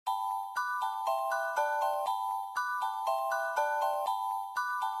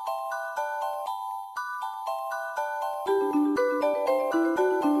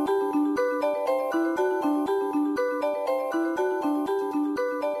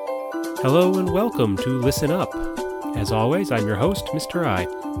Hello and welcome to Listen Up. As always, I'm your host, Mr. I.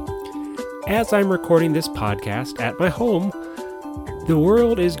 As I'm recording this podcast at my home, the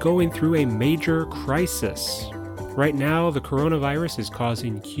world is going through a major crisis. Right now, the coronavirus is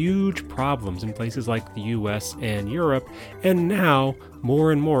causing huge problems in places like the US and Europe, and now,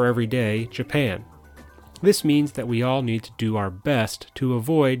 more and more every day, Japan. This means that we all need to do our best to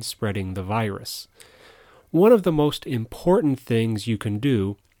avoid spreading the virus. One of the most important things you can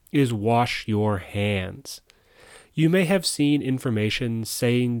do is wash your hands. You may have seen information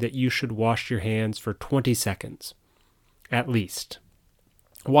saying that you should wash your hands for 20 seconds, at least.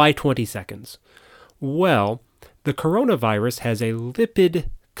 Why 20 seconds? Well, the coronavirus has a lipid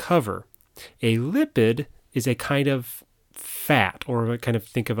cover. A lipid is a kind of fat, or kind of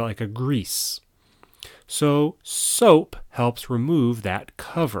think of it like a grease. So soap helps remove that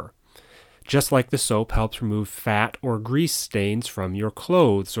cover. Just like the soap helps remove fat or grease stains from your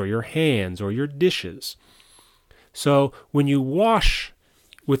clothes or your hands or your dishes. So when you wash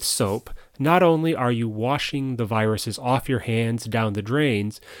with soap, not only are you washing the viruses off your hands down the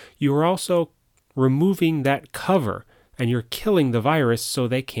drains, you are also removing that cover and you're killing the virus so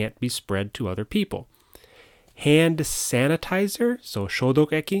they can't be spread to other people. Hand sanitizer, so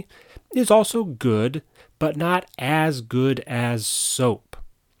shodokeki, is also good, but not as good as soap.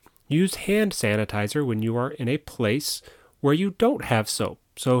 Use hand sanitizer when you are in a place where you don't have soap.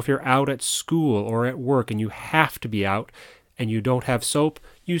 So if you're out at school or at work and you have to be out and you don't have soap,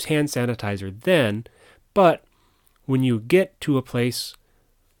 use hand sanitizer then. But when you get to a place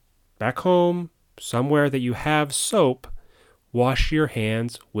back home, somewhere that you have soap, wash your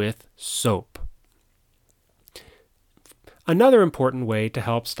hands with soap. Another important way to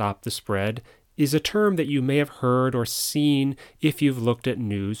help stop the spread is a term that you may have heard or seen if you've looked at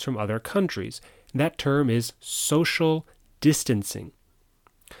news from other countries. That term is social distancing.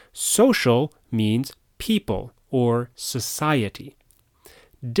 Social means people or society.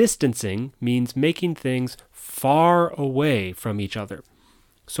 Distancing means making things far away from each other.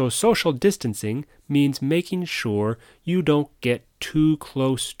 So social distancing means making sure you don't get too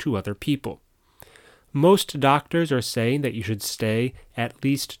close to other people. Most doctors are saying that you should stay at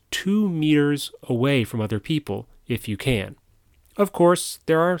least 2 meters away from other people if you can. Of course,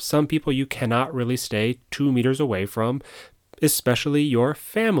 there are some people you cannot really stay 2 meters away from, especially your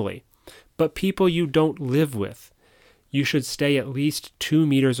family. But people you don't live with, you should stay at least 2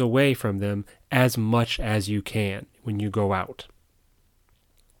 meters away from them as much as you can when you go out.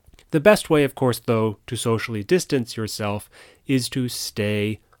 The best way, of course, though, to socially distance yourself is to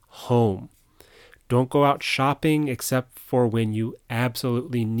stay home. Don't go out shopping except for when you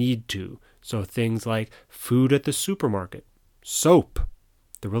absolutely need to. So things like food at the supermarket, soap,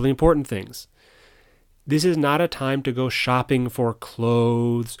 the really important things. This is not a time to go shopping for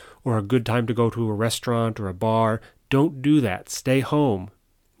clothes or a good time to go to a restaurant or a bar. Don't do that. Stay home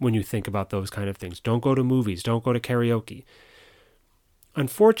when you think about those kind of things. Don't go to movies. Don't go to karaoke.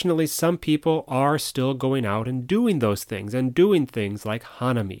 Unfortunately, some people are still going out and doing those things and doing things like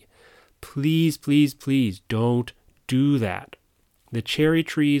Hanami. Please, please, please don't do that. The cherry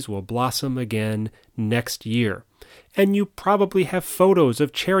trees will blossom again next year. And you probably have photos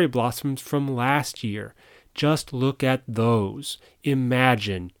of cherry blossoms from last year. Just look at those.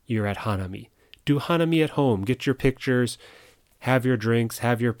 Imagine you're at Hanami. Do Hanami at home. Get your pictures, have your drinks,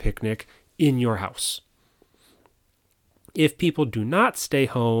 have your picnic in your house. If people do not stay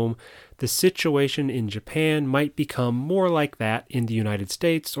home, the situation in Japan might become more like that in the United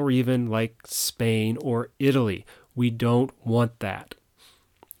States or even like Spain or Italy. We don't want that.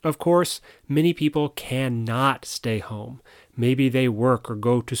 Of course, many people cannot stay home. Maybe they work or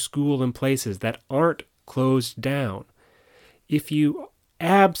go to school in places that aren't closed down. If you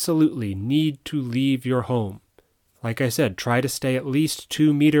absolutely need to leave your home, like I said, try to stay at least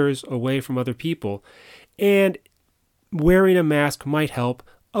 2 meters away from other people, and wearing a mask might help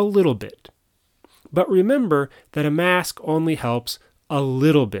a little bit. But remember that a mask only helps a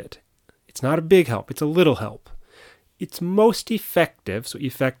little bit. It's not a big help, it's a little help. It's most effective,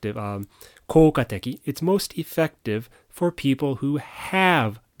 koukateki, it's most effective for people who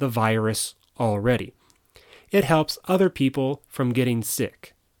have the virus already. It helps other people from getting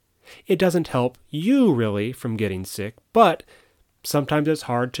sick. It doesn't help you really from getting sick, but sometimes it's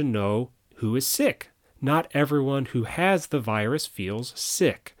hard to know who is sick. Not everyone who has the virus feels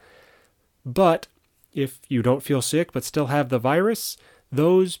sick. But if you don't feel sick but still have the virus,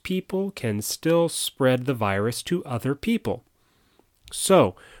 those people can still spread the virus to other people.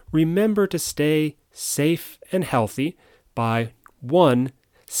 So remember to stay safe and healthy by 1.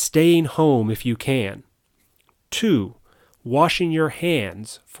 Staying home if you can. 2. washing your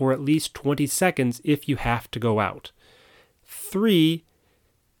hands for at least 20 seconds if you have to go out. 3,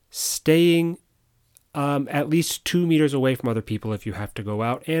 staying at least 2 meters away from other people if you have to go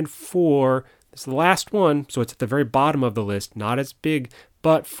out. And 4, this is the last one, so it's at the very bottom of the list, not as big,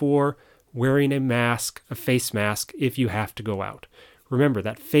 but 4, wearing a mask, a face mask, if you have to go out. Remember,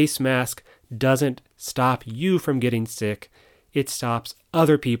 that face mask doesn't stop you from getting sick. It stops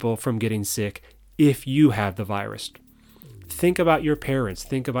other people from getting sick if you have the virus. Think about your parents.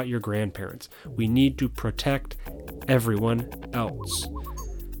 Think about your grandparents. We need to protect everyone else.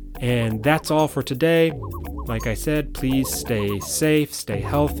 And that's all for today. Like I said, please stay safe, stay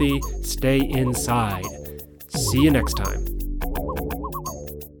healthy, stay inside. See you next time.